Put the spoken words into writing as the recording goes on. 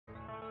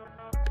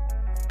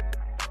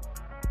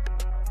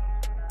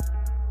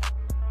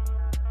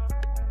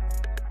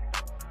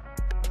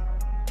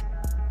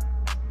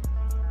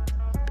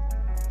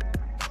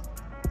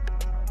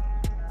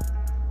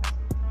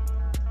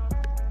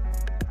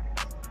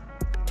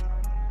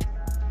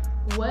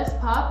What's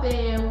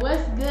poppin'?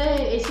 What's good?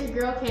 It's your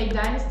girl K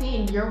Dynasty,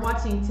 and you're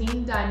watching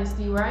Teen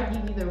Dynasty, where I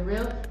give you the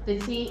real, the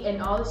tea,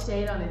 and all the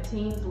shade on a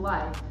teen's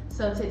life.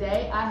 So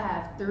today I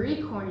have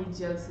 3 corny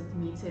jokes with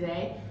me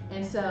today.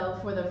 And so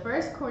for the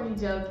first corny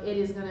joke, it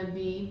is gonna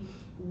be,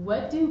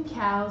 what do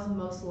cows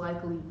most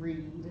likely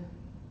read?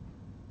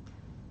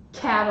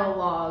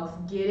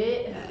 Catalogs. Get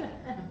it?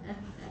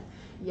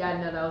 Yeah, I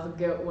know that was a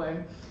good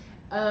one.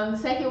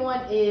 Second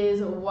one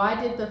is, why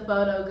did the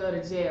photo go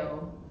to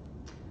jail?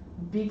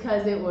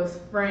 Because it was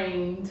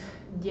framed.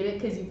 Get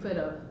it? Because you put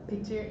a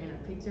picture in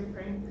a picture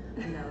frame?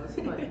 No, it's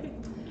funny.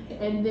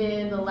 And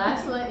then the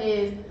last one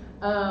is,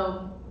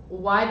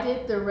 why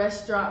did the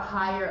restaurant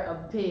hire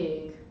a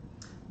pig?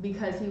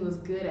 Because he was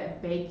good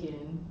at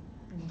baking.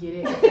 Get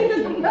it?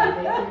 Baking and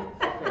bacon.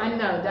 I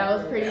know, that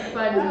was pretty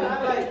funny.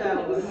 I like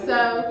that one.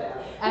 So,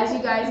 as you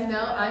guys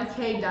know, I'm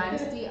K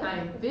Dynasty. I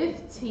am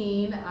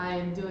 15. I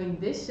am doing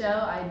this show.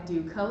 I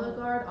do color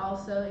guard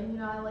also,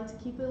 and I like to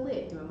keep it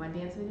lit, doing my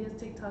dance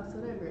videos, TikToks,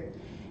 whatever,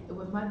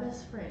 with my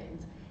best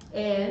friends.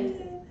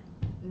 And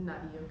not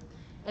you.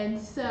 And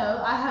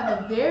so I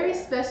have a very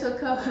special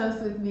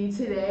co-host with me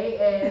today.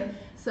 And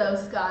so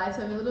Skye,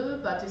 tell me a little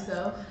bit about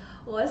yourself.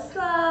 What's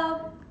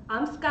up?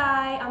 I'm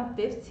Skye. I'm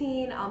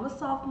 15. I'm a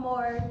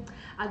sophomore.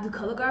 I do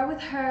color guard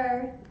with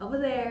her over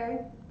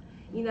there.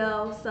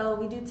 So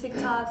we do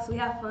TikToks, we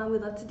have fun, we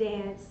love to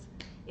dance,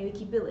 and we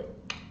keep it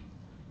lit.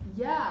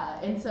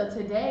 Yeah, and so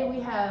today we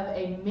have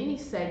a mini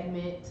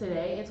segment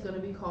today. It's going to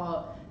be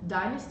called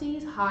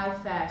Dynasty's High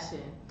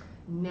Fashion.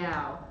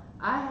 Now,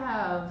 I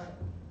have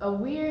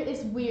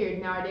it's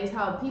weird nowadays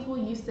how people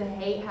used to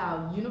hate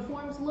how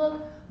uniforms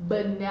look,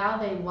 but now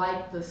they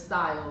like the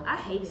style. I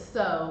hate it.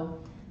 So,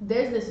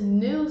 there's this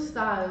new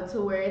style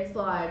to where it's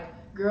like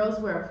girls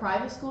wear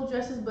private school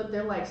dresses, but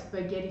they're like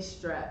spaghetti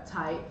strap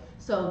type.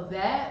 So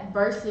that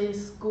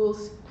versus school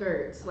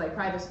skirts, like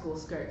private school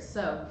skirts.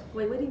 So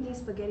wait, what do you mean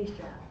spaghetti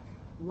strap?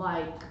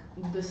 Like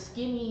the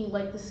skinny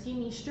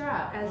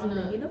strap. As in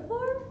the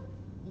uniform?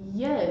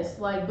 Yes,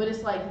 but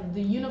it's like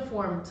the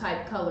uniform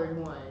type colored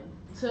one.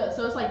 So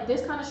it's like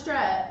this kind of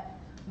strap,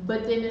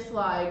 but then it's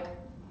like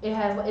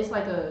it's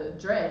like a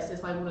dress.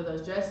 It's like one of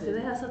those dresses. Do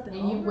they have something?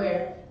 And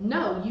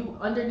you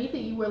underneath it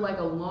you wear like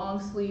a long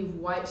sleeve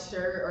white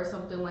shirt or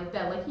something like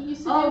that. Like you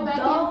used to do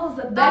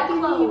back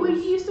in when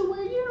you used to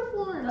wear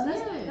uniforms.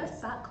 No,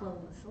 that's sock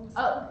clothes.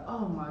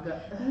 Oh my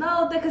god.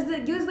 No, because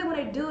usually when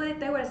they do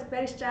it, they wear a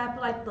spaghetti strap,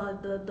 like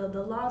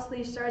the long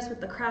sleeve shirts with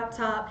the crop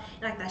top,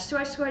 and like that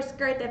short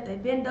skirt that if they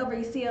bend over,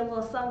 you see a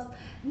little something.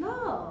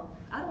 No,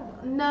 I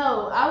don't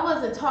know. No, I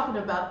wasn't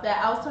talking about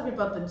that. I was talking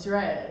about the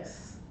dress.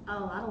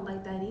 Oh, I don't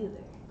like that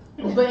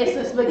either. But it's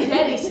a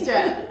spaghetti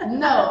strap.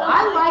 No,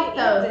 I like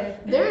those.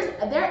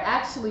 They're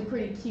actually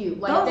pretty cute.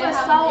 Like those they are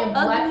have so it in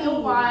black ugly.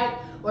 and white,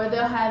 or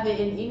they'll have it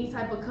in any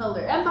type of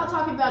color. I'm not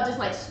talking about just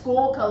like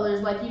school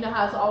colors, like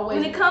how it's always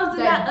when it comes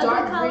to that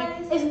dark other green.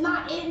 colors. It's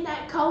not in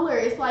that color.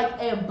 It's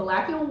like in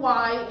black and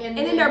white, and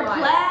then they're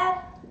plaid.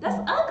 That's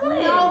ugly.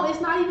 No,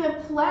 it's not even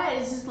plaid.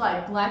 It's just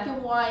like black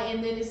and white,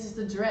 and then it's just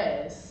a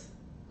dress.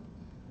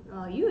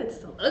 Oh, you into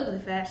some ugly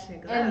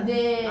fashion. And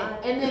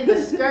then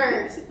the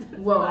skirts.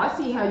 Well, I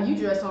see how you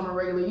dress on a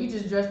regular. You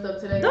just dressed up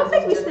today. Don't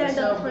make me stand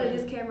up in front of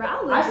this camera.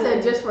 I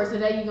said just for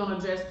today you're gonna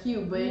dress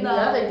cute, but any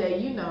other day,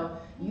 you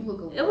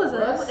look a little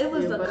rusty, it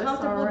was a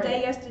comfortable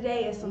day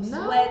yesterday and some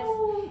sweats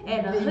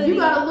and a hoodie. You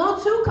got a little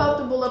too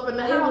comfortable up in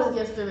the house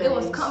yesterday. It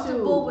was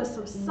comfortable with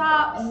some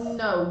socks.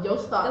 No, your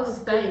socks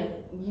stink.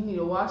 You need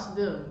to wash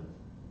them.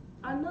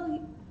 I know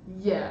you.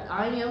 Yeah,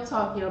 I am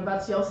talking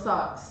about your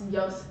socks.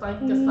 Your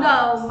stinky socks.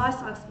 No, my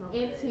socks smell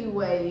good.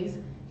 Anyways,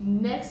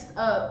 next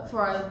up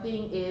for our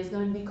thing is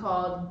going to be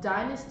called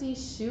Dynasty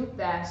Shoe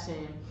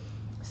Fashion.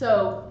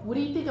 So, what do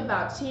you think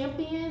about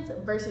Champions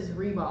versus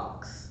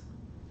Reeboks?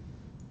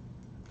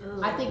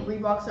 I think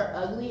Reeboks are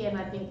ugly, and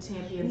I think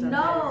Champions are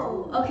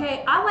better.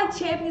 Okay, I like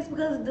Champions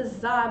because of the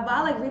design, but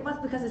I like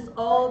Reeboks because it's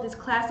old, it's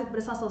classic, but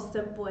it's also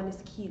simple and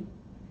it's cute.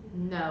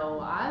 No,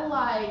 I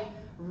like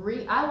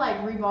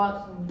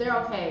Reeboks. They're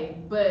okay,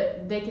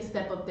 but they can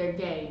step up their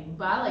game.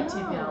 But I like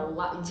Champion a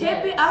lot.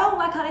 Champion, I don't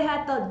like how they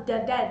had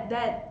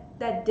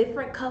that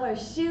different color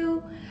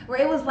shoe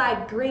where it was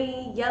like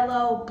green,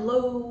 yellow,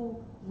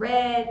 blue,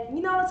 red.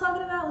 You know what I'm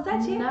talking about? Was that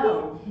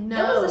Champion? No.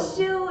 It was a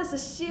shoe. It's a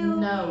shoe.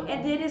 No.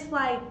 And then it's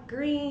like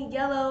green,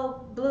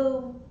 yellow,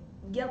 blue.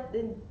 Yep.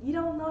 You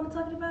don't know what I'm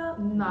talking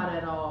about? Not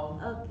at all.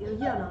 Okay, you don't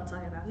know what I'm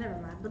talking about. Never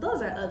mind. But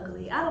those are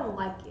ugly. I don't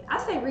like it. I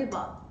say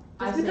Reebok.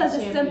 Just I because say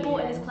it's Champion. simple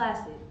and it's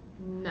classic.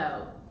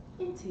 No.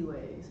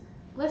 Anyways,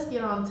 let's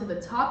get on to the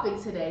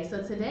topic today.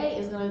 So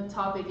today's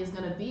topic is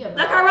gonna be about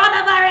the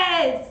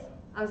coronavirus.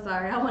 I'm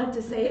sorry, I wanted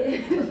to say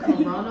it. The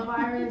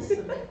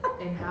coronavirus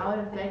and how it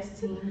affects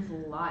teens'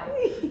 life.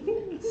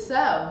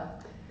 So,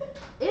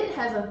 it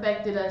has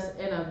affected us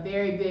in a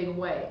very big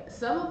way.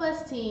 Some of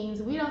us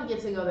teens, we don't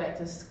get to go back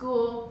to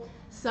school.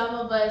 Some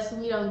of us,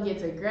 we don't get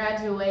to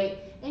graduate.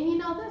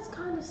 And that's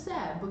kind of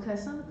sad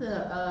because some of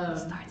the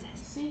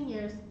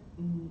seniors,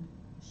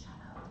 shut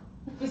up.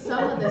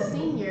 Some of the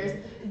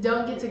seniors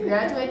don't get to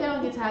graduate. They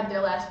don't get to have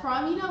their last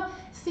prom.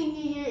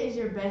 Senior year is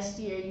your best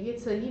year. You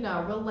get to,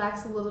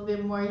 relax a little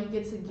bit more. You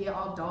get to get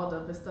all dolled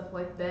up and stuff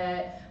like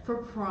that for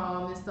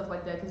prom and stuff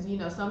like that.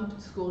 Because, some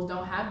schools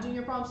don't have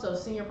junior prom, so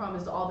senior prom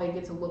is all they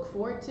get to look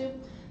forward to.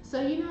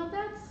 So,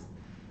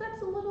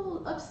 that's a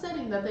little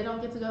upsetting that they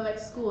don't get to go back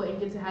to school and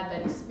get to have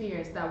that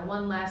experience, that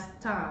one last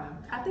time.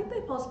 I think they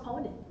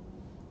postponed it.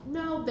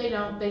 No, they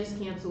don't. They just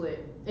cancel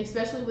it.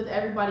 Especially with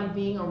everybody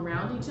being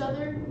around each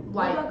other.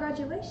 What about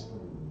graduation?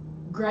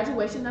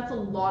 Graduation, that's a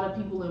lot of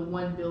people in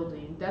one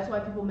building. That's why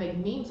people make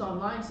memes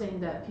online saying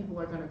that people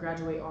are going to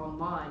graduate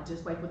online,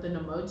 just like with an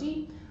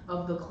emoji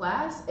of the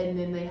class, and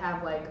then they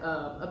have like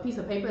a piece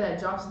of paper that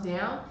drops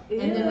down,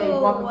 and then they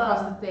walk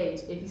across the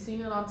stage. If you've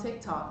seen it on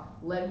TikTok,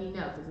 let me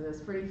know, because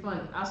it's pretty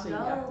funny. I'll show you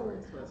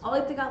afterwards.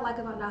 Only thing I like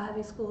about not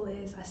having school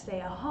is I stay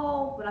at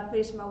home. When I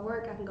finish my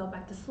work, I can go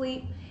back to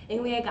sleep,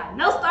 and we ain't got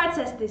no STAR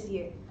test this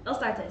year. No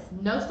STAR test.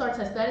 No STAR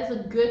test. That is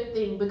a good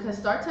thing, because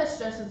STAR test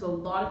stresses a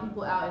lot of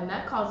people out, and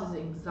that causes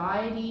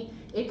anxiety.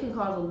 It can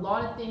cause a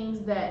lot of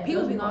things that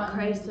people be going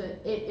crazy.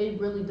 It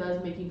really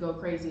does make you go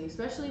crazy,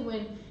 especially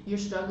when you're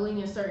struggling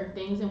in certain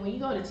things, and when you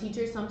go to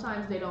teachers,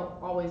 sometimes they don't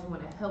always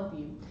want to help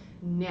you.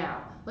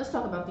 Now, let's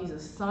talk about these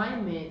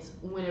assignments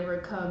whenever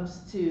it comes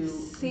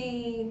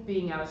to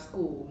being out of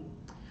school.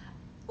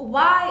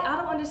 Why? I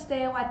don't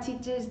understand why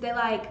teachers, they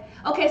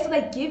so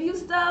they give you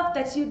stuff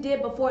that you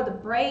did before the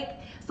break,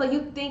 so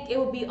you think it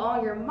would be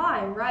on your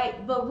mind,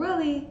 right? But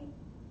really,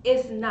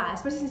 it's not,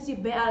 especially since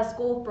you've been out of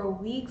school for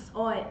weeks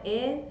on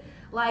end.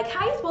 Like,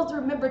 how are you supposed to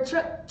remember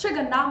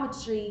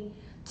trigonometry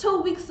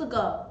 2 weeks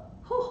ago?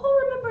 Who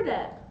remember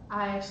that?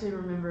 I actually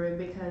remember it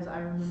because I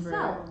remember...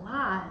 That's a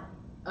lot.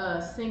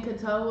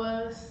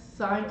 Sinkatoa,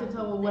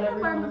 Sinkatoa, whatever.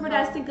 Nobody remember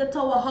that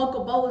Sinkatoa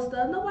Hokoboa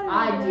stuff. Nobody remember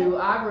I do.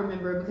 I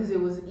remember because it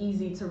was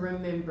easy to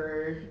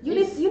remember. You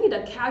need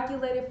a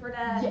calculator for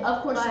that. Yeah,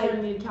 of course you're going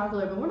to need a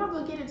calculator, but we're not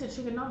going to get into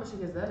trigonometry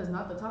because that is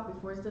not the topic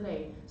for us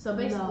today. So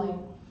basically,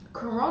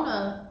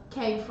 Corona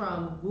came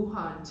from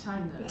Wuhan,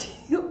 China.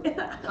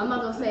 I'm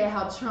not going to say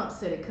how Trump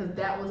said it because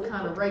that was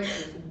kind of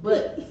racist,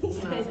 but you know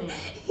what I'm saying?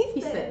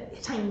 He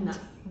said China,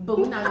 but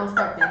we're not going to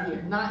start that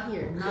here. Not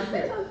here. Not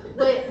there.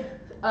 But...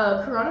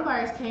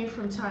 coronavirus came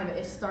from China.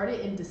 It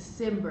started in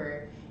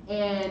December,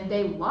 and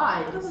they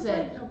lied and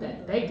said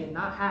that they did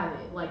not have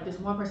it. Like, this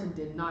one person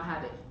did not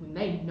have it. When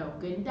they know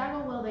good and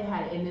daggone well they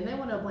had it. And then they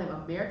want to blame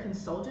American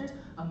soldiers.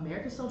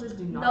 American soldiers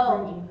do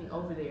not bring anything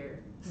over there.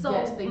 So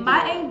yes,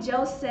 my Aunt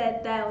Joe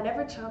said that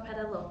whenever Trump had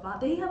a little fall,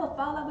 did he have a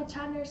fallout with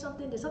China or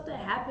something? Did something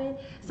happen?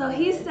 So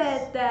he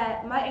said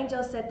that, my Aunt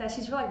Joe said that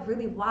she's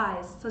really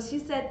wise. So she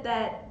said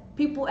that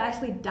people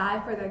actually die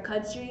for their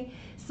country,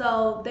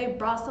 so they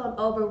brought someone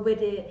over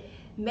with it,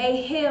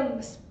 made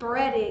him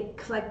spread it,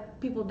 because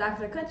people die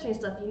for their country and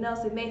stuff,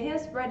 so they made him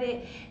spread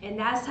it, and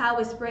that's how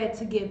it spread,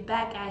 to get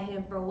back at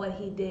him for what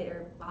he did,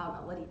 or I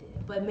don't know what he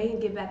did, but made him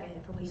get back at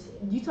him for what he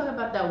did. You talking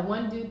about that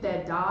one dude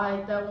that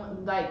died, that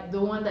one, the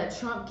one that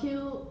Trump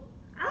killed?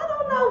 I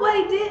don't know what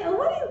he did.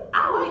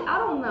 I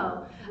don't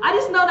know. I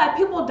just know that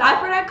people die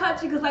for their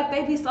country because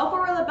they be so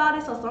for real about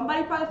it, so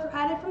somebody probably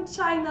had it from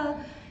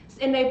China,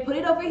 and they put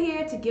it over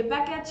here to get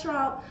back at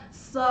Trump.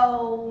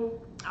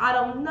 So I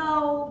don't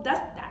know.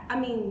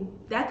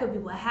 That could be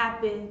what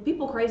happened.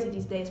 People crazy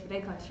these days for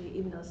their country,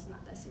 even though it's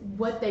not that serious.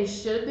 What they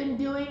should have been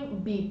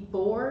doing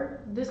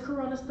before this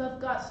corona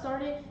stuff got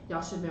started,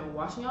 y'all should have been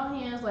washing y'all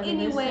hands like they've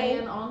been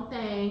saying on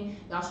thing.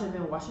 Y'all should have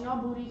been washing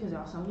y'all booty because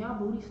some of y'all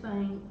booty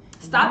stink.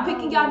 Stop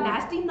picking y'all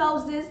nasty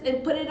noses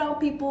and put it on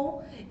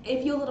people.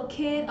 If you're a little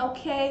kid,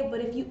 okay,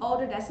 but if you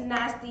older, that's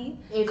nasty.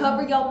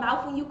 Cover your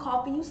mouth when you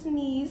cough and you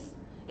sneeze.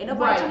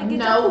 Right.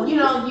 No, you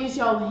don't use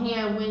your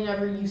hand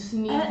whenever you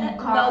sneeze, you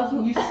cough,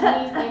 you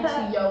sneeze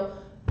into your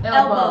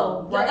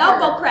elbow. Your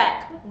elbow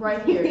crack. Right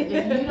here.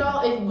 If you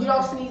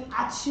don't sneeze,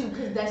 I chew,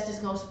 because that's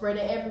just gonna spread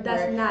it everywhere.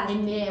 That's nasty.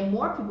 And then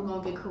more people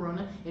gonna get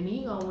corona, and then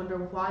you gonna wonder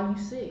why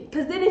you sick.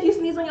 Because then if you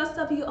sneeze on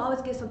yourself, you always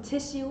get some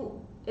tissue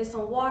and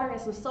some water and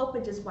some soap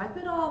and just wipe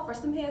it off, or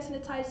some hand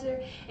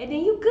sanitizer, and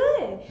then you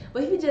good.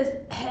 But if you just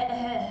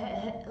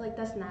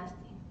that's nasty.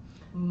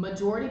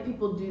 Majority of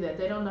people do that.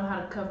 They don't know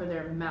how to cover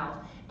their mouth.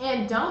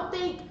 And don't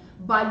think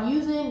by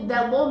using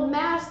that little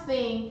mask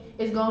thing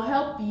is going to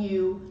help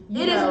you.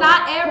 It is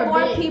not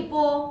airborne,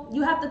 people.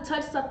 You have to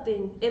touch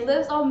something. It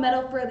lives on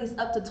metal for at least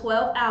up to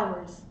 12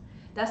 hours.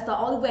 That's the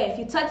only way. If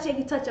you touch it,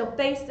 you touch your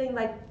face thing,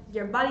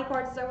 your body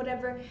parts or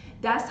whatever,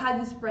 that's how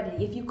you spread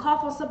it. If you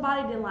cough on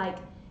somebody, then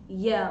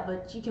yeah,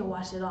 but you can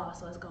wash it off,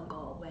 so it's going to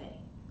go away.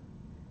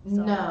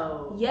 So,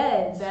 no.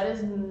 Yes. That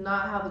is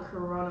not how the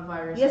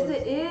coronavirus Yes,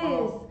 it is.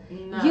 Oh,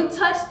 no. You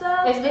touch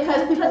stuff. It's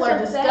because people are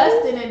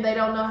disgusting and they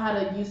don't know how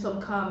to use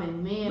some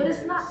common manners. But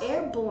it's not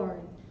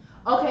airborne.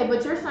 Okay,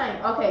 but you're saying,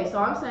 so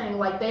I'm saying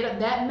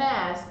that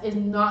mask is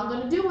not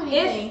going to do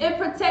anything. It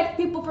protects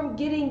people from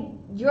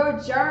getting your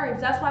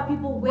germs. That's why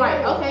people wear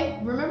Right, it. okay.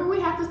 Remember we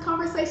had this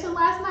conversation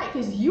last night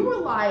because you were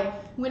like,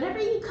 whenever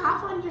you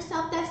cough on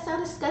yourself, that's so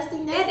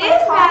disgusting. That's It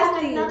like is coughing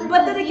nasty. another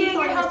But then disease again,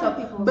 on you're helping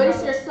yourself. people. But so.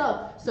 it's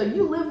yourself. So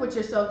you live with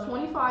yourself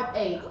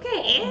 25/8.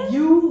 Okay, and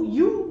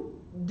You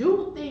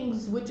do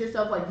things with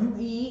yourself, like you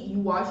eat, you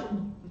wash it.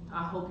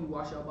 I hope you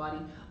wash your body.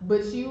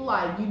 But you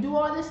do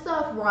all this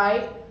stuff,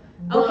 right?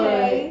 But,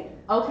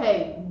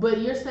 okay, but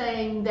you're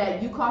saying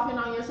that you coughing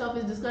on yourself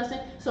is disgusting.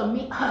 So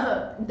me,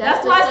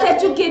 that's why I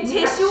said you get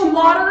tissue,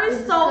 water,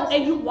 and soap,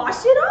 and you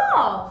wash it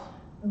off.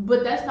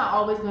 But that's not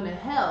always gonna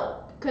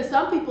help, cause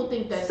some people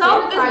think that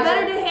soap is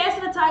better than hand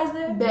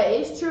sanitizer. That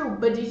is true,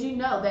 but did you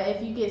know that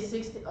if you get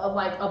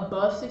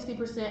above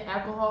 60%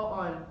 alcohol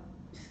on,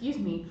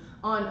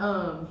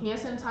 hand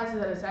sanitizer,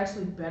 that it's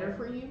actually better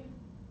for you?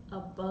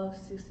 Above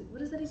 60. What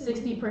does that even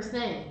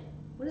 60%.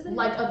 What is that?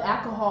 Like of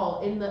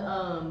alcohol in the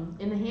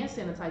hand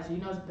sanitizer, you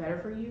know it's better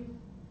for you?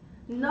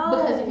 No.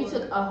 Because if you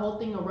took a whole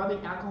thing of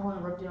rubbing alcohol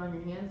and rubbed it on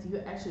your hands, you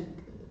actually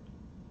good.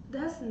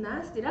 That's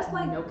nasty. That's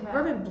like cap.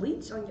 rubbing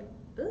bleach on your.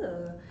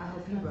 Ugh. I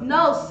hope you rub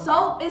No,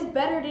 soap is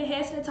better than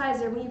hand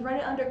sanitizer. When you run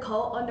it under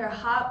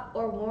hot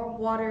or warm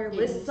water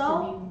with needs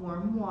soap. to be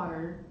warm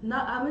water. No,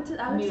 I meant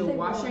You need to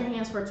wash your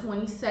hands for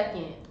 20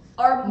 seconds.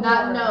 Or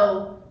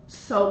more.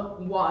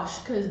 Soap wash,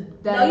 cause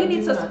that no, you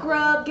need to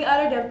scrub, get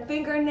under the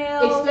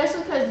fingernails.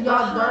 Especially cause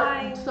y'all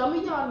dirty. Some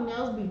of y'all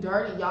nails be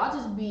dirty. Y'all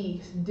just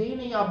be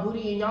digging in y'all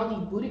booty and y'all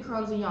leave booty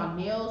crumbs in y'all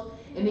nails,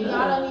 and then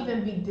y'all don't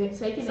even be taking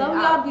Some it out. Some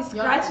of y'all be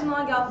scratching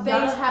on y'all face.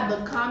 Y'all don't have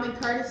the common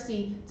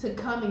courtesy to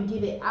come and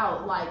get it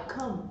out. Like,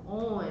 come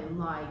on,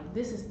 like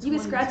this is. You be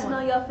scratching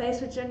on your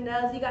face with your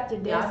nails. You got your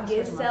dead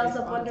skin cells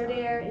up under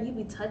there, and you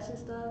be touching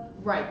stuff.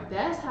 Right,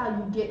 that's how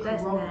you get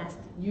corona.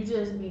 Nasty. You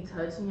just be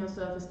touching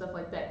yourself and stuff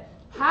like that.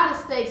 How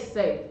to stay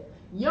safe?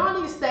 Y'all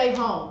need to stay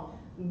home.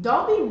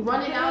 Don't be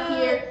running out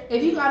here.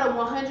 If you got a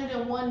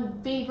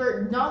 101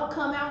 fever, don't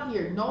come out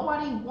here.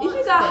 Nobody wants If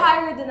you got that.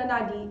 higher than a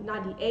 90,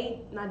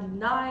 98,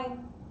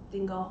 99,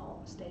 then go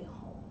home. Stay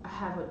home.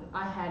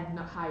 I had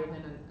not higher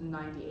than a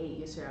 98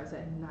 yesterday. I was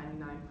at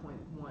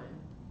 99.1.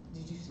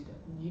 Did you see that?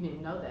 You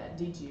didn't know that,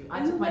 did you?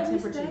 I took my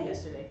temperature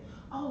yesterday.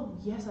 Oh,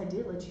 yes, I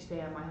did let you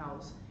stay at my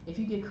house. If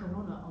you get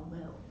corona, oh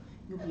well,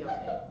 you'll be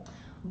okay.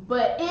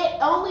 But it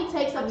only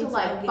takes up to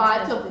like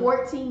 5 to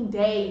 14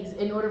 days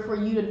in order for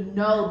you to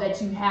know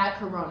that you had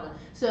corona.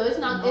 So it's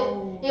not.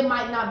 It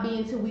might not be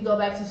until we go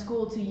back to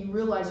school till you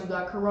realize you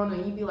got corona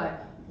and you be like,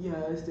 yeah,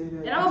 I stayed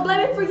there. And I'm gonna blame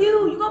it for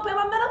you. You gonna pay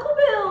my medical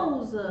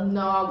bills.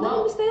 No, I won't.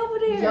 Let me stay over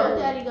there. Your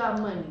daddy got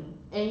money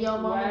and your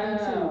mama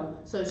do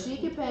too. So she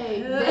can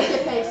pay. They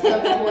can pay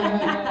stuff for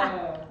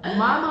you.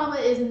 My mama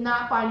is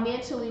not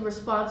financially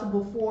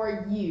responsible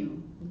for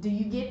you. Do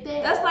you get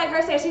that? That's like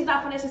her saying she's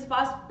not financially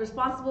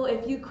responsible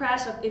if you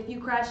crash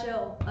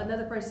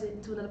another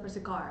person's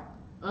car.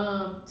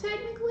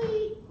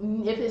 Technically,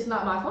 if it's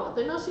not my fault,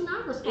 then no, she's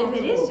not responsible. If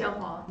it is your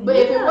fault, but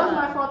if it was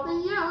my fault,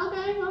 then yeah,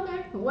 okay,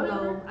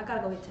 whatever. No, I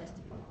gotta go get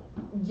tested.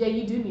 Yeah,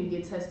 you do need to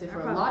get tested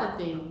for a lot of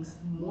things,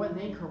 more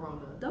than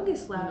corona. Don't get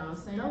slapped. You know what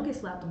I'm saying? Don't get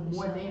slapped on the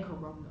more show. than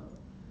corona.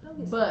 Don't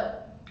get slapped.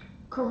 But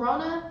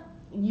corona,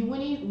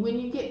 when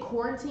you get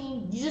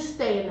quarantined, you just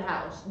stay in the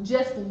house.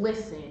 Just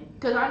listen.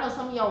 Because I know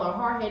some of y'all are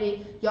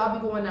hard-headed. Y'all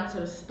be going out to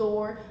the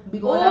store, be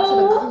going out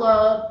to the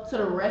club, to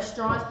the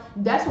restaurants.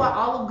 That's why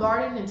Olive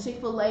Garden and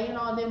Chick-fil-A and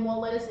all them won't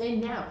let us in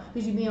now.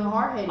 Because you being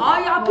hard-headed.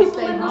 All y'all people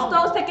in the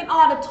stores taking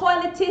all the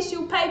toilet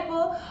tissue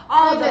paper,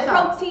 all the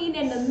protein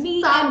and the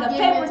meat and the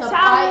paper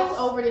towels.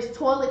 Over this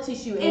toilet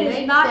tissue. It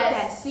is not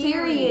that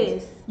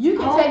serious. You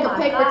can take a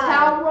paper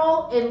towel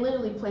roll and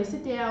literally place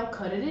it down,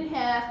 cut it in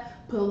half,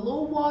 put a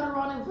little water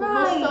on it, put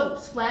a little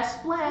soap,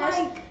 splash.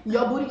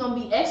 Your booty gonna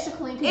be extra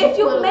clean. If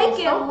you make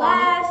it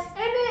last. And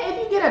then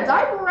if you get a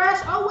diaper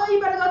rash, oh well,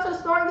 you better go to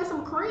the store and get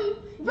some cream.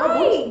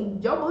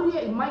 Your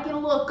booty might get a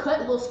little cut,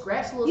 a little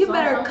scratch, a little something. You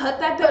better cut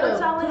that paper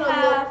towel in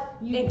half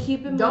and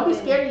keep it moving. Don't be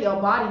scared of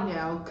your body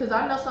now, because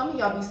I know some of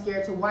y'all be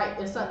scared to wipe.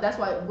 And that's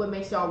what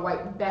makes y'all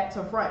wipe back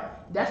to front.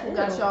 That's what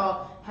got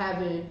y'all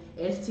having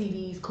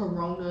STDs,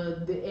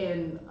 corona,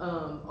 and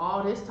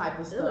all this type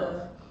of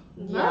stuff.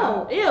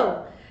 No, ew.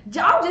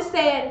 I'm just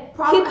saying, keep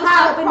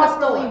how stuff to in the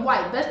properly store.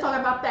 wipe. Let's talk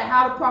about that.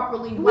 How to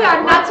properly wipe. We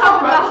are not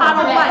talking about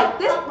how to wipe.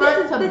 This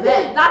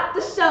This is not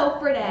the show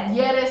for that.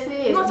 Yeah, this is.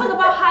 We're gonna talk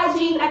about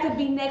hygiene. That could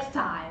be next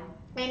time.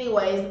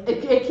 Anyways,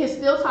 it can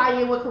still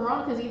tie in with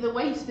corona because either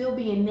way, you still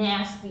being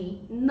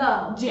nasty.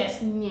 No.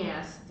 Just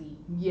nasty.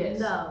 Yes.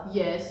 No.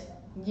 Yes.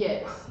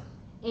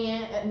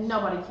 And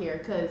nobody care,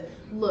 because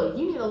look,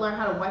 you need to learn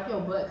how to wipe your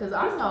butt, because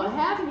I know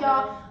half of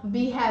y'all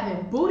be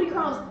having booty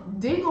crumbs,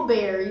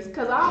 dingleberries,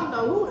 because I don't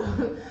know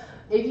who.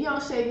 If you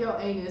don't shave your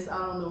anus, I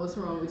don't know what's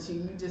wrong with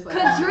you. You just like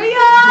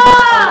Kadria!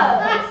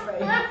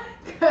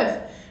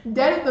 Because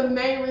that is the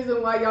main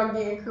reason why y'all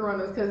getting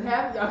coronas, because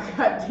half of y'all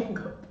got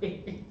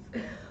dingleberries.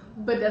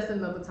 But that's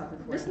another topic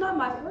for It's you. not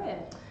my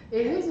friend.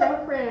 It is your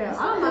friend. It's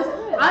not my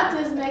friend. I'm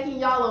just making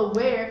y'all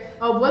aware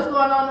of what's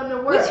going on in the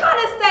world. We're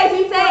trying to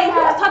stay safe.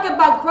 We're just talking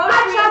about groceries.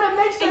 I'm trying to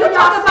make sure and you're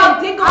talking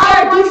about dingle I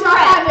hair, don't want do y'all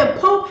crap. having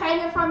poop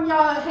hanging from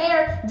y'all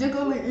hair,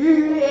 jiggling,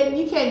 and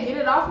you can't get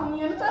it off from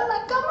you. And it's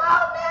like, come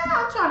on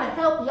now. I'm trying to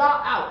help y'all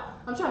out.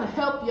 I'm trying to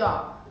help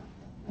y'all.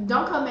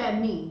 Don't come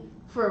at me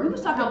for We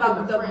was talking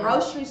helping about a the friend.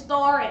 grocery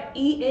store and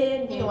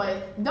eating.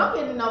 Anyway, don't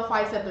get in no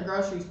fights at the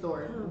grocery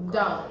store. Oh, Don't.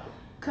 God.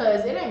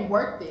 Because it ain't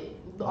worth it.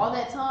 All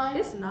that time.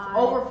 It's not.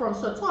 Over from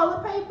some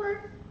toilet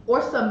paper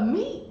or some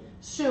meat.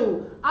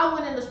 Shoot, I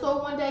went in the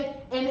store one day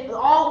and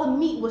all the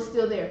meat was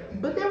still there,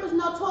 but there was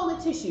no toilet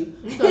tissue.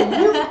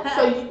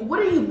 So what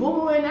are you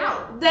boo-booing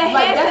out? The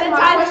hand that's my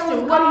sanitizer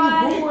question. was What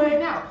are gone. you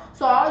boo-booing out?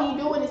 So all you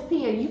doing is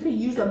peeing. You could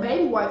use a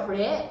baby wipe for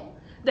that.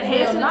 The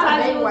hand Not a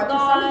sanitizer baby was wipe. 'Cause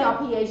some of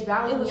gone. y'all pH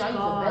values It when was y'all use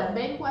gone. a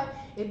baby wipe,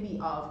 it'd be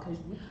off because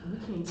we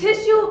can't.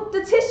 Tissue. The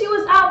tissue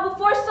was out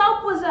before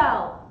soap was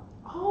out.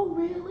 Oh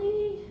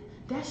really?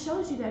 That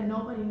shows you that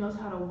nobody knows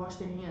how to wash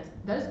their hands.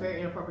 That is very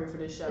inappropriate for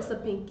this show. It's a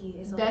pinky.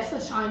 It's That's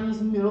okay. a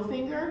Chinese middle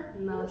finger.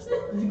 No, it's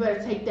not. You better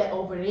take that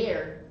over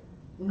there.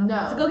 No.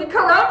 To go get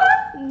corona?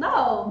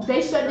 No.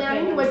 They shut down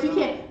Okay, anyways. You so-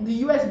 can't. The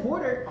U.S.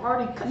 border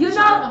already cut. You know?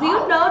 China Do you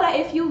off. know that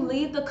if you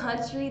leave the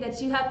country,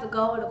 that you have to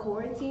go into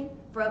quarantine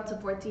for up to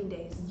 14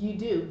 days? You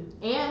do.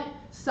 And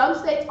some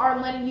states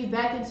aren't letting you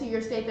back into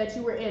your state that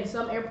you were in.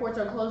 Some airports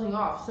are closing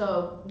off.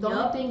 So the Yup.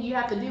 only thing you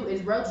have to do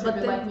is road trip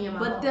it like me and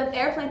my mom. them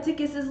airplane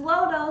tickets is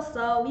low though,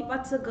 so we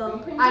about to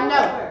go. I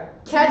know.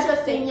 Catch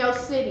us in your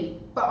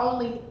city for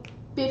only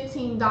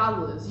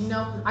 $15. You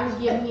know, I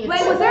can give me a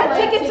Wait, was there a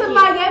Chick-fil-A ticket to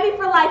Miami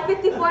for like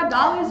 $54?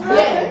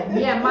 Right?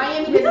 Yeah,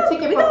 Miami. There's a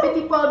ticket for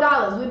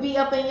 $54. We be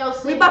up in your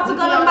city. We about to be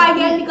go to on the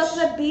Miami, beach, go to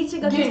the beach,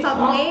 and go Getting do some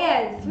drunk,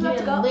 dance. We about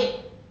to getting go.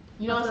 lit.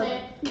 You know what I'm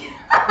saying?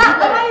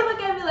 Why you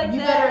look at me like You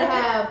that? better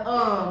have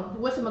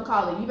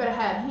whatchamacallit? You better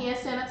have hand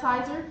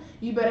sanitizer.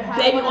 You better have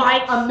Baby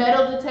wipes. a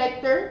metal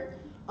detector.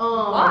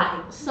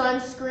 Why?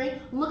 Sunscreen.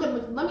 Look at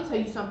me. Let me tell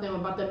you something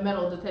about the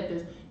metal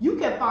detectors. You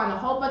can find a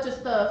whole bunch of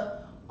stuff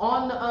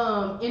on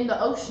the in the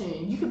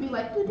ocean. You could be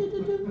like and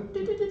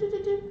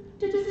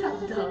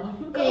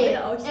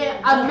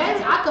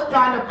imagine I could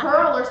find a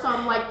pearl or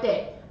something like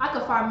that. I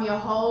could find me a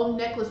whole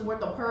necklace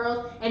worth of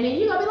pearls, and then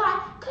you're gonna be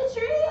like,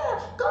 Katrina,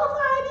 go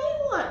find me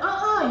one.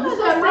 You I'm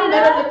said not my gonna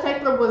say metal that.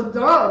 detector was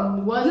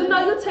dumb, wasn't You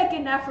know it? you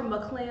taking that from a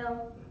clam.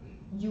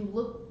 You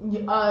look,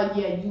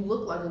 yeah, you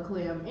look like a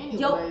clam.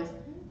 Anyways,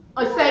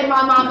 say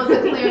my mama's a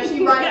clam.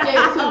 She right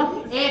there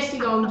too, and she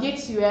gonna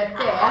get you at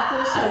that. After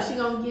the show, she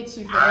gonna get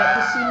you for that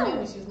because she knew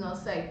what she was gonna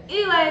say.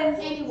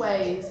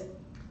 Anyways,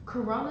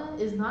 Corona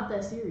is not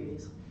that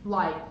serious.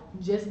 Like,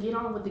 just get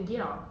on with the get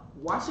on.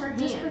 Wash your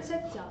hands. Just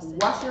protect yourself.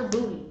 Wash your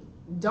booty.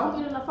 Don't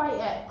get in a fight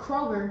at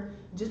Kroger.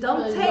 Just Don't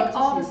because take your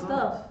all the tissue's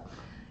gone.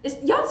 stuff.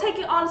 Y'all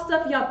taking all the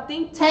stuff y'all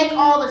think. Take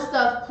all the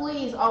stuff,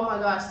 please. Oh my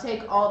gosh,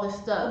 take all the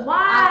stuff.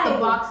 Why? Out the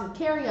boxes.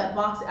 Carry a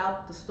box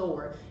out the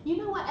store. You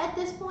know what? At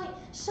this point,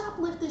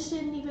 shoplifting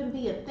shouldn't even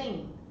be a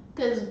thing.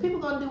 Because people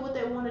gonna do what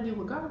they want to do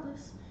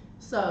regardless.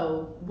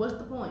 So, what's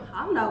the point?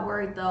 I'm not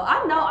worried though.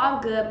 I know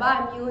I'm good.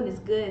 My immune is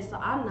good, so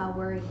I'm not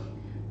worried.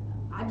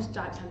 I just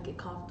trying to get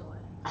coughed on.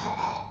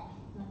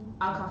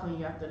 I'll cough on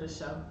you after the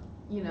show.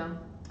 You know,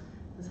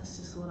 'cause that's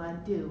just what I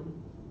do.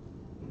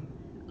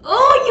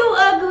 Oh, you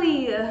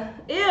ugly!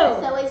 Ew.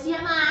 So it's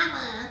your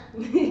mama.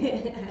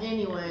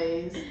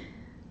 Anyways,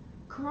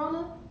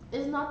 Corona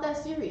is not that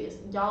serious.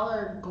 Y'all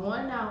are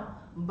going out,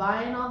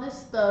 buying all this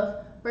stuff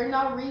for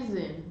no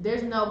reason.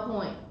 There's no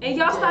point. And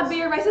y'all stop Just-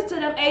 being racist to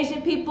them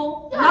Asian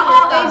people. Y'all Not just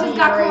all stop Asians being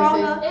got racist.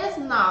 corona.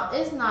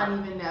 It's not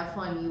even that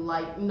funny,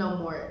 like, no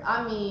more.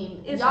 I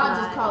mean, It's y'all not.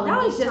 just calling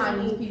That these was just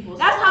Chinese me. people.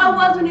 That's how it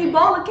was when stupid.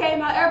 Ebola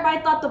came out. Everybody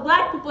thought the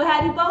black people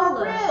had Ebola.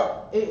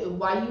 For real.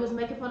 Why you was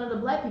making fun of the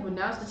black people?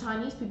 Now it's the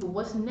Chinese people.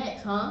 What's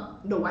next, huh?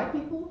 The white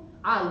people?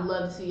 I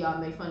love to see y'all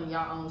make fun of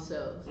y'all own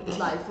selves.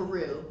 Like, for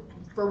real.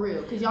 For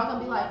real. Because y'all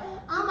gonna be like,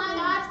 oh my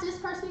gosh, this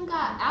person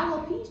got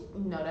alopecia.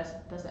 No, that's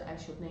an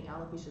actual thing.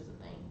 Alopecia is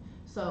a thing.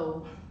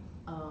 So,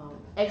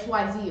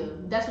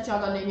 XYZ. That's what y'all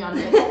gonna name y'all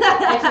next.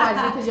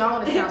 XYZ because y'all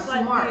want to sound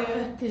smart.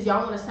 Because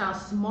y'all want to sound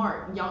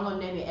smart. Y'all gonna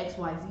name it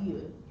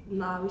XYZ.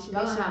 Nah, we should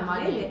Y'all gonna have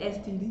my name name.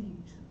 it STDs.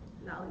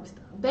 Nah, let me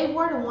stop. They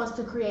were the ones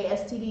to create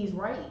STDs,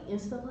 right? And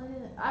stuff like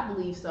that. I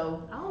believe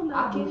so. I don't know.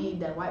 I kid. believe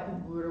that white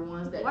people were the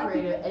ones that White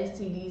created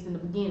STDs in the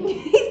beginning.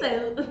 He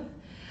said,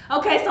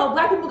 okay, so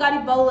black people got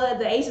Ebola,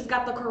 the Asians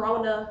got the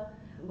corona,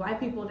 white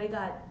people, they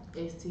got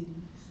STDs.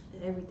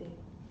 everything.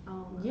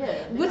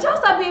 Yeah. But y'all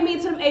stop being mean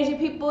to them Asian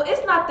people.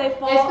 It's not their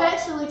fault.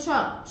 Especially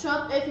Trump.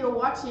 Trump, if you're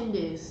watching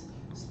this,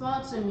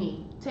 sponsor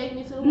me. Take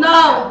me to the White No,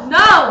 House.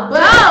 no,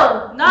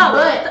 But-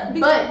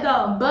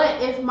 no.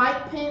 But if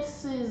Mike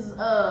Pence's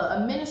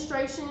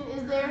administration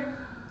is there,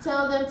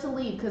 Tell them to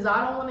leave because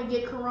I don't want to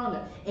get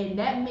corona. And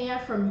that man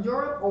from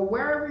Europe or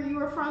wherever you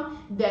were from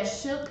that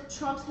shook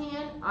Trump's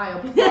hand, I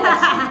applaud you.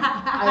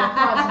 I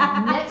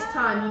applaud you. Next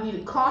time you need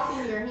to cough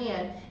in your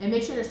hand and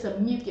make sure there's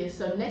some mucus.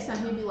 So next time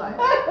he'll be like,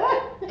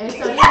 and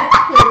so then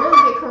he'll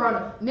really get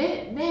corona.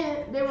 Then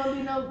there won't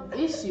be no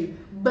issue.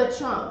 But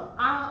Trump,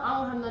 I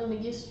don't have nothing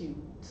against you.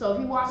 So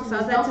if you watch this,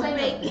 don't say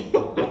nothing.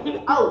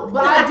 Oh,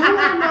 but I do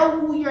want to know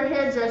who your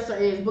hairdresser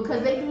is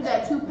because they do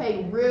that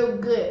toupee real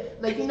good.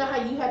 Like, you know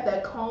how you have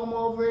that comb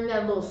over and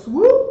that little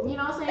swoop? You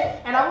know what I'm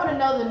saying? And I want to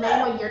know the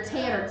name of your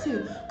tanner,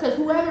 too. Because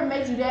whoever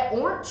made you that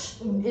orange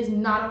is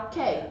not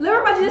okay.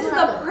 Remember, this is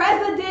the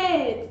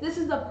president. This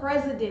is the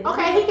president.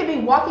 Okay, he could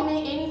be walking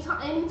in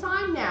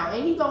anytime now.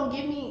 And he going to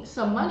give me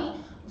some money.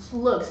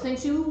 Look,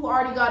 since you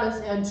already got us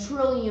a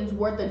trillions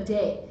worth of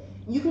debt,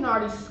 you can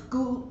already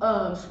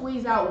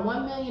squeeze out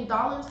 $1 million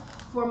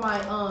for my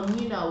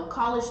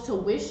college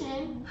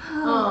tuition.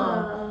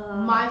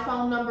 My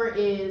phone number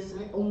is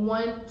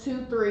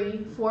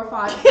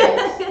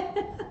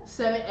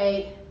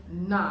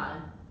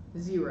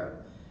 123-456-7890.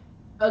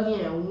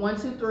 Again,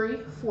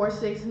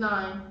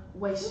 123-469.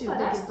 Wait, shoot,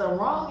 that's the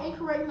wrong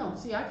incorrect number.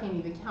 See, I can't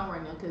even count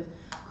right now because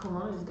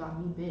Corona just got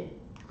me bit.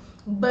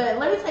 But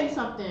let me tell you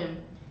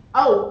something.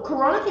 Oh,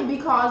 corona can be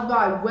caused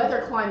by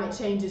weather climate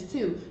changes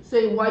too.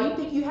 So while you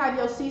think you have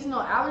your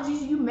seasonal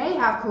allergies, you may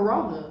have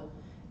corona.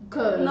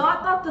 No, I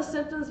thought the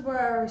symptoms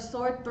were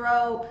sore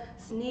throat,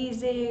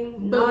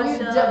 sneezing,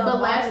 nausea.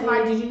 But last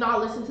night, did you not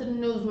listen to the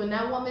news when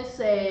that woman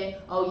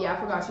said, "Oh yeah, I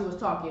forgot she was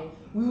talking."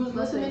 We was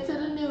listening to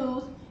the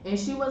news, and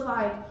she was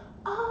like,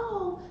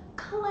 "Oh,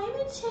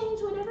 climate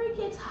change. Whenever it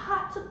gets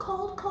hot to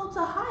cold, cold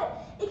to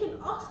hot, it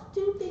can also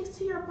do things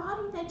to your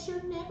body that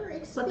you're never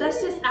experiencing." But that's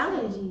just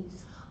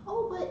allergies.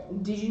 Oh,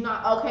 but did you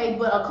not? Okay,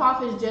 but a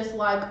cough is just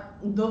like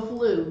the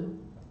flu.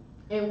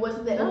 And what's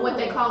that? No. And what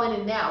they calling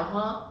it now,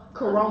 huh?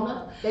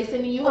 Corona. They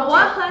sending you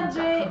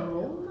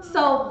 100.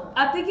 So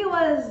I think it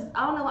was.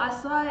 I don't know. I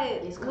saw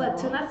it. It's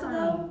 2 nights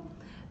ago?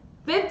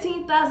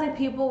 15,000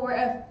 people were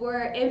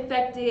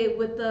infected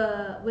with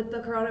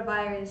the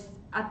coronavirus.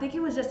 I think it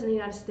was just in the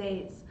United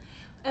States,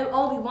 and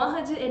only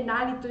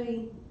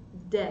 193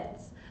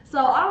 deaths. So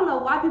I don't know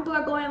why people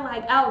are going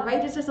like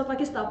outrageous or stuff like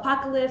it's the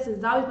apocalypse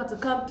and zombies about to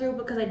come through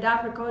because they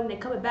died from corona and they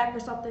coming back or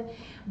something.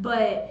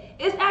 But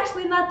it's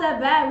actually not that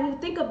bad when you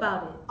think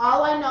about it.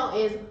 All I know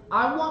is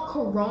I want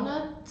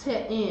corona to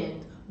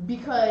end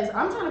because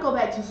I'm trying to go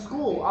back to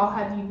school. I'll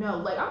have you know.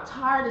 Like, I'm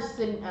tired of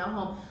sitting at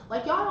home.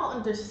 Like, y'all don't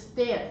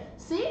understand.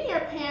 Seeing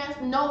your parents,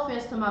 no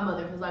offense to my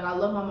mother because, like, I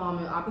love my mom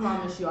and I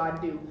promise you I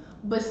do.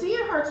 But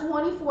seeing her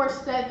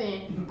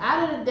 24/7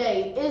 out of the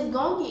day is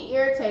going to get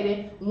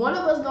irritated. One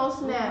of us going to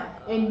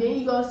snap, and then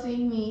you going to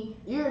see me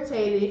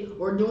irritated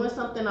or doing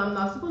something I'm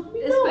not supposed to be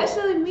doing.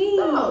 Especially me.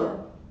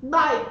 So,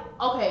 like,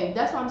 okay,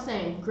 that's what I'm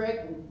saying.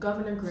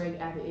 Governor Greg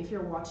Abbott, if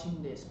you're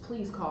watching this,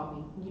 please call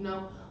me,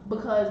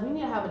 because we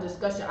need to have a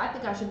discussion. I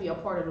think I should be a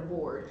part of the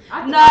board.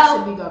 I think I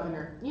should be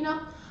governor,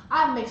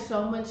 I make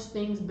so many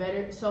things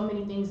better,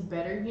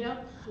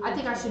 I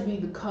think I should be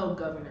the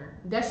co-governor.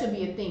 That should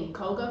be a thing,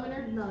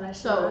 co-governor. No, that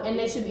should not and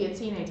they should be a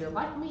teenager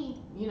like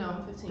me,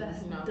 I'm 15,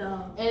 That's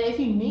dumb. And if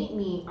you need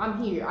me, I'm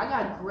here. I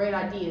got great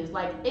ideas,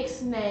 like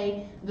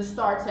Ixnay, the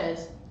STAR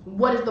test.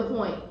 What is the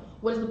point?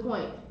 What is the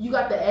point? You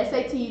got the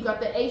SAT, you got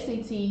the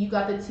ACT, you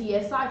got the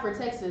TSI for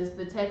Texas,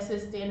 the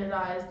Texas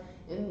Standardized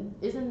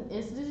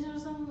Institution or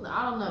something?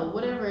 I don't know,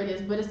 whatever it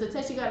is, but it's the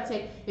test you got to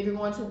take if you're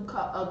going to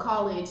a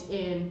college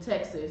in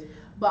Texas.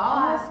 But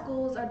all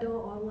schools are doing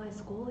online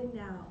schooling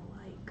now.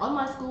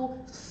 Online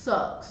school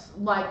sucks.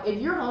 Like,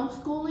 if you're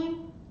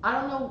homeschooling, I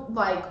don't know,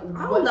 I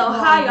don't know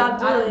how y'all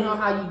do it. I don't know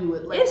how you do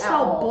it. Like, it's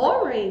so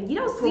boring. You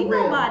don't see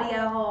nobody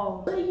at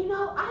home. But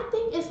I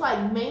think it's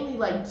like mainly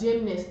like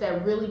gymnasts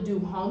that really do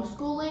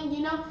homeschooling.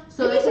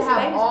 So they can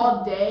have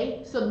all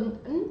day. So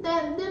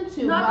them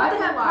too. No, I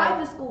think they have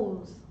private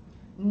schools.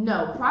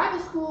 No,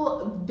 private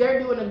school, they're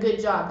doing a good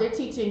job. They're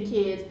teaching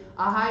kids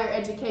a higher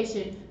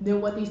education than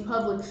what these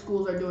public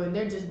schools are doing.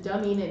 They're just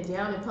dumbing it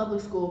down in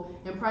public school.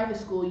 In private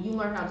school, you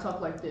learn how to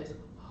talk like this.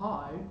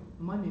 Hi,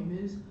 my name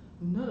is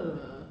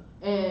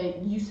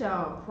and you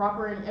sound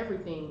proper and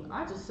everything.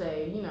 I just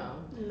say,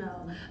 No.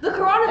 The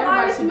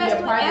coronavirus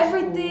messed with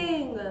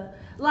everything. School.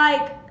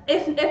 Like,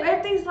 if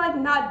everything's like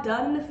not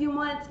done in a few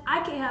months,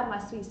 I can't have my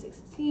sweet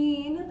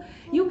 16.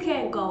 You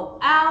can't go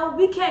out.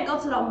 We can't go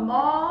to the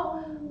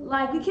mall.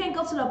 Like, we can't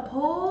go to the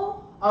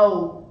pool.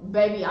 Oh,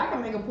 baby, I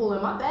can make a pool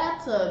in my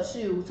bathtub.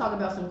 Shoot, talk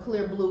about some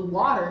clear blue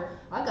water.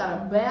 I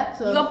got a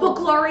bathtub. You gonna put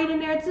chlorine in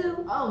there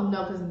too? Oh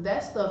no, because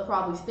that stuff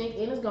probably stink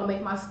and it's gonna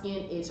make my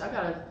skin itch. I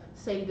gotta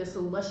save this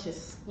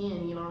luscious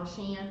skin, you know what I'm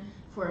saying,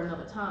 for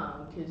another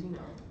time, because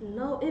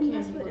No, it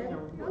messed with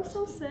everything. I'm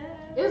so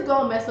sad. It's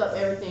gonna mess up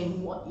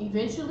everything.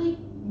 Eventually,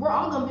 we're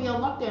all gonna be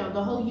on lockdown.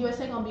 The whole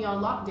USA gonna be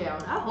on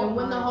lockdown. And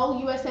when the whole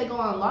USA go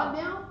on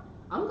lockdown,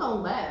 I'm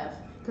gonna laugh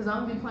because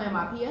I'm gonna be playing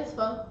my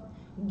PS4,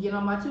 get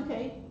on my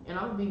 2K, and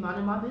I'm gonna be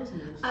minding my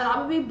business. And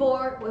I'm gonna be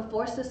bored with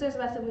 4 sisters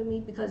messing with me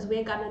because we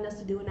ain't got nothing else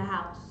to do in the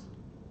house.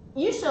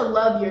 You should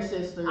love your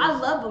sisters. I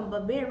love them,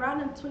 but being around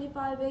them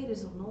 25-8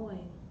 is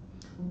annoying.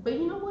 But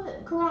you know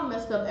what? Corona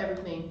messed up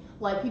everything.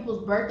 Like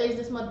people's birthdays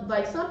this month.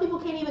 Like some people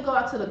can't even go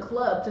out to the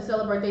club to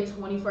celebrate their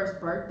 21st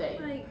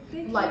birthday.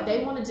 Like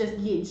they want to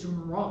just get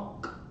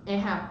drunk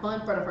and have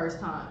fun for the first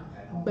time.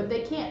 But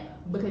they can't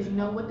because you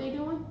know what they're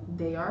doing?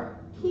 They are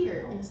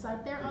here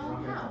inside their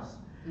own house.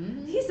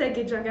 Mm-hmm. He said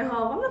get drunk at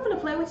home. I'm not gonna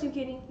play with you,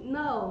 Kitty.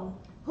 No.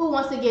 Who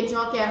wants to get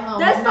drunk at home?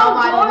 That's There's so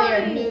nobody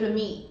boring. there new to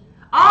meet.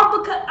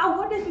 Oh, because I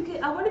wonder if you can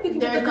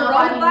get There's the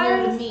nobody new to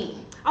coronavirus. meet.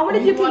 I wonder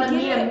if you wanna can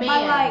meet get a it man. by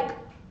like.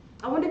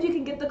 I wonder if you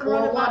can get the Or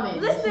a coronavirus.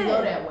 woman. Listen. You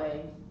go that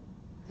way.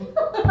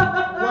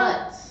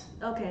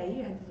 What? Okay,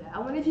 you have to do that. I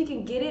wonder if you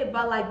can get it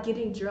by like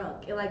getting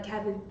drunk and like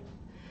having.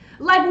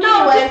 Like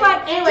no, Anyways,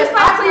 just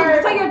like so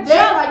you're drunk,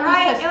 like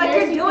right? And like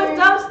you're doing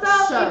dumb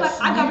stuff. Shush, You're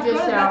like I got you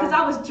just coronavirus because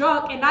I was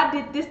drunk and I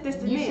did this,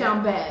 and You this.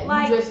 sound bad.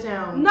 Like, you just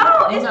sound.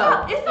 No, it's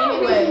not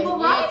reasonable,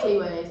 right?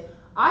 Anyways,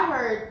 I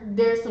heard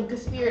there's some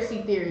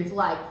conspiracy theories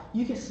like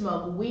you can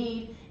smoke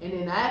weed and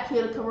then that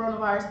kill the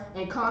coronavirus,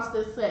 and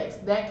constant sex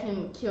that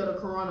can kill the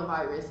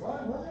coronavirus.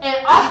 What?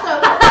 And also,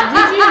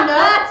 did you know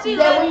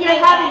that when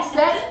you're having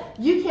sex,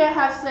 you can't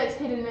have sex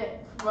hitting it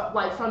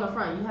like from the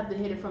front? You have to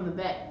hit it from the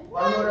back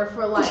in order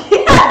for like.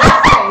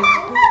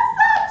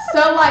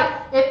 So like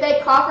if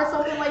they cough or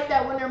something like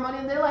that when they're money,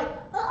 they're like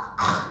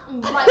all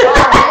wet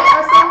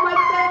or something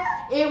like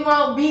that, it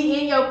won't be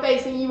in your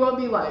face and you won't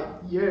be like,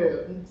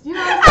 yeah. You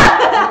know what I'm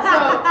saying?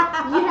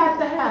 So you have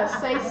to have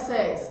safe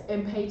sex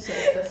and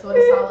paychecks. That's what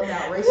it's all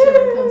about. Ray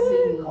Sugar, come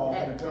see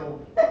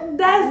me.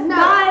 That's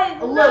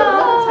not. Look, let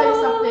me tell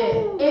you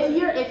something.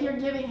 If you're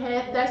giving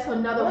head, that's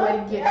another way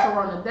to get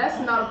corona. That's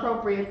not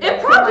appropriate.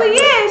 It probably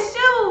is.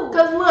 Shoot.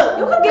 Cause look,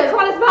 you could get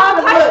corona from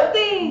all types of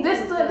things. This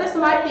is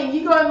my thing.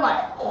 You going like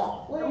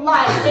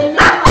and then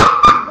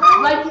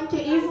like you can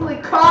easily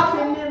cough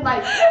and then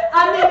like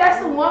I mean that's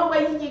the one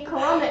way you get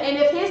corona. And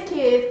if his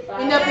kids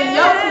end up in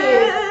your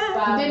kids,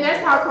 then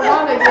that's how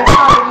corona gets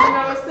started. You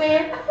know what I'm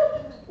saying?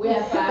 We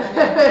have 5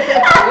 minutes.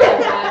 We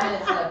have 5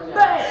 minutes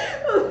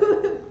left.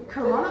 But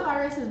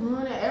coronavirus is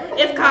ruining everything.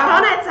 It's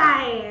corona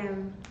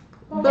time.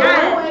 But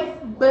anyway,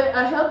 but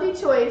a healthy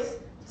choice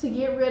to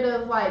get rid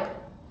of like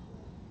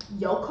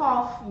your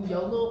cough,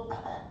 your little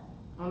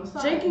on the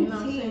side. Drinking you know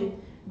what I'm tea.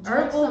 saying?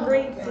 Herbal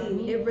green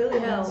tea. It really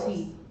helps.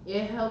 Tea.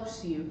 It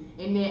helps you,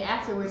 and then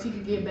afterwards you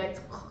can get back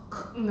to.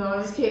 No,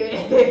 I'm just kidding.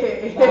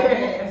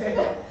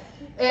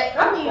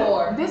 I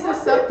mean, this is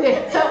something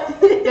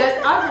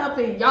that's I'm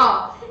helping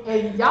y'all,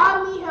 and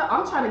y'all need help.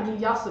 I'm trying to give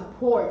y'all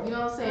support. You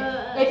know what I'm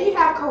saying? If you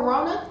have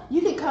corona,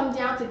 you can come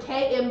down to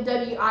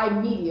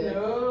KMWI Media,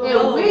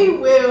 and we will.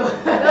 We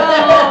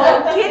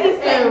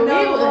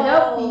will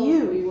help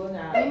you. We will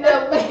not. You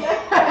know.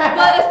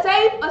 But a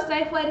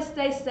safe way to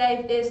stay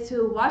safe is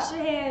to wash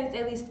your hands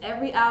at least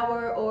every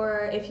hour,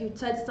 or if you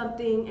touch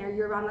something or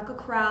you're around like a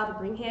crowd,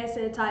 bring hand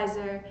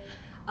sanitizer.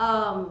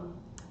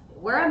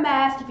 Wear a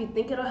mask if you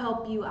think it'll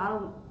help you. I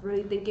don't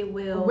really think it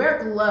will.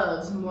 Wear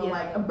gloves, more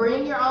like.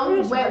 Bring your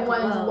own wet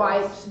ones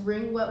wipes.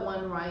 Bring wet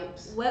one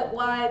wipes. Wet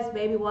wipes,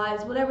 baby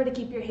wipes, whatever to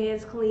keep your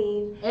hands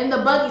clean. And the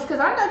buggies, because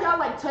I know y'all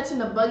like touching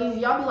the buggies.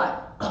 Y'all be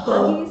like,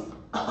 buggies?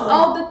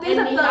 Oh, the things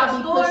and at the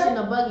be store? pushing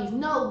the buggies.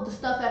 No, the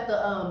stuff at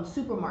the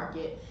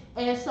supermarket.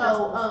 And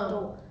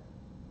so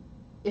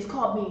it's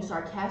called being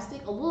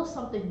sarcastic. A little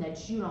something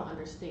that you don't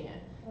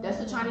understand. That's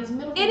the Chinese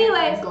middle finger.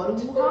 Anyways, go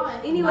to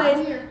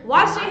Wuhan.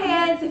 Wash your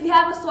hands. If you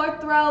have a sore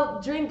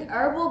throat, drink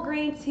herbal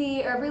green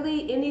tea or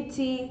really any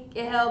tea.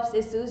 It helps.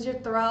 It soothes your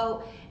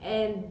throat,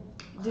 and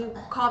do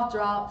cough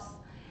drops.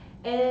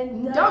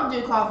 And don't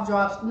do cough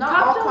drops. Not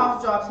all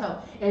cough drops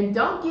help. And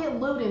don't get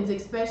Ludens,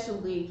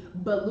 especially.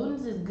 But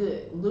Ludens is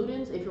good.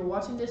 Ludens, if you're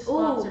watching this,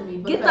 sponsor me.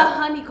 Get the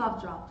honey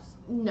cough drops.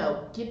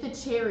 No, get the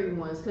cherry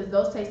ones because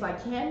those taste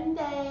like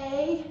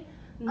candy.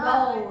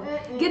 No,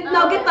 get the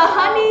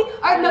honey,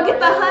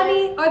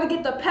 or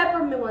get the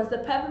peppermint ones. The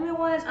peppermint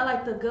ones are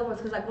like the good ones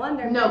because like one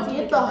they're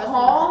get the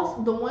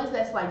Halls, the ones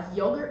that's like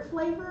yogurt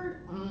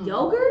flavored.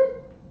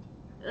 Yogurt?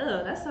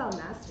 Ugh, that sounds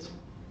nasty.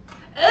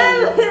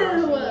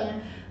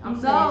 I'm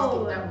saying skip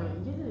that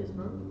one. Yes,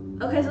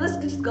 bro. Okay, so let's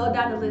just go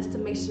down the list to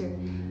make sure.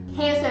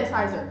 Hand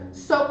sanitizer,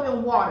 soap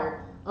and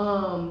water,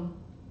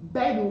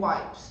 baby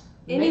wipes.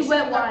 Any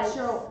wet wipes.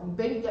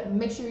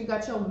 Make sure you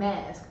got your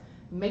mask.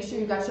 Make sure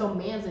you got your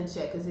mans in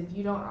check, because if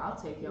you don't, I'll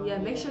take your Yeah,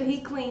 make sure he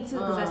clean too,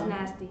 because that's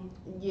nasty.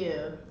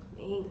 Yeah.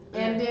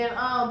 And then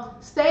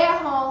stay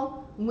at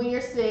home when you're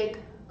sick.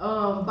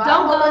 Buy a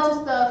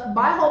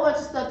whole bunch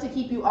of stuff to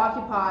keep you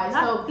occupied.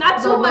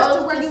 Not too much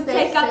to where you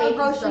take out the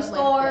grocery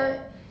store.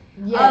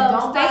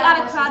 Don't stay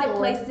out of crowded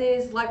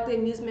places like the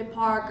amusement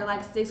park or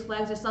like Six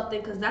Flags or something,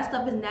 because that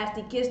stuff is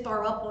nasty. Kids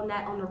throw up on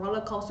the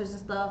roller coasters and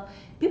stuff.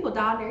 People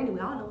die on there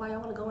anyway. I don't know why y'all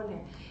want to go in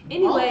there.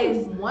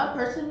 Anyways, only one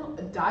person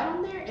died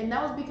on there, and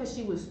that was because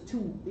she was too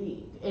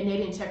big and they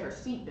didn't check her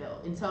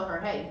seatbelt and tell her,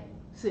 hey,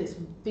 sis,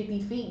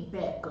 50 feet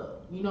back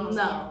up. You know what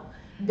I'm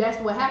saying? That's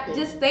what happened.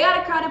 Just stay out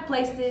of crowded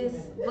places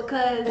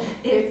because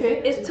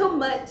it's too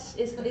much.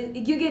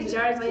 You get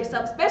germs on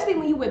yourself, especially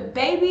when you with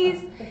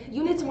babies.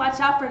 You need to watch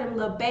out for them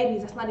little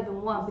babies. That's not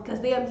even one because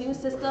their immune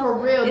system. For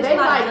real, it's they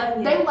not like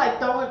done yet. they like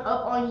throwing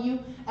up on you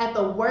at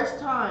the worst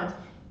times.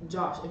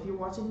 Josh, if you're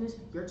watching this,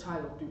 your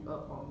child threw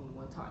up on me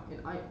one time,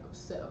 and I am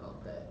upset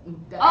about that.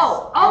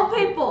 Old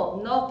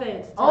people. No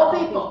offense. to Old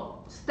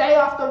people, stay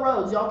off the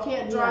roads. Y'all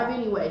can't drive Yeah.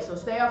 anyway, so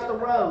stay off the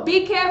road.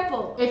 Be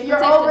careful. If you're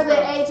Protect over the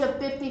yourself. age of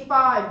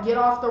 55, get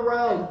off the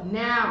road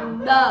now.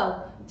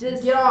 No,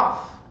 just Get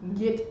off.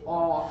 Get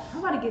off. I'm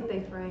about to get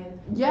their friend.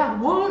 Yeah,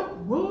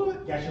 what?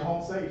 Got you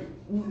home safe.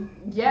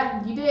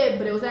 Yeah, you did,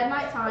 but it was at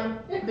nighttime.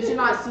 But you're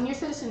not senior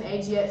citizen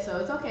age yet, so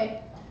it's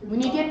okay. When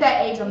you get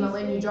that age, I'm gonna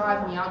let you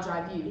drive me. I'll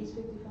drive you. He's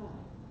 55.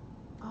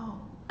 Oh.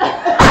 You're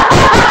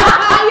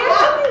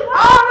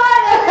All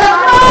right,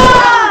 everybody.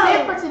 That's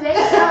it for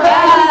today's show.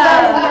 As you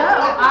guys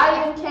know,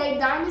 I am K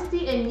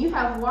Dynasty, and you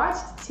have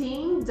watched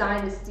Team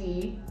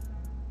Dynasty.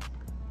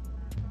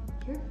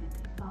 You're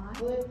 55.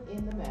 Foot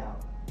in the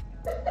mouth.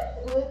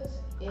 Foot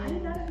in I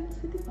did not know he was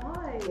 55.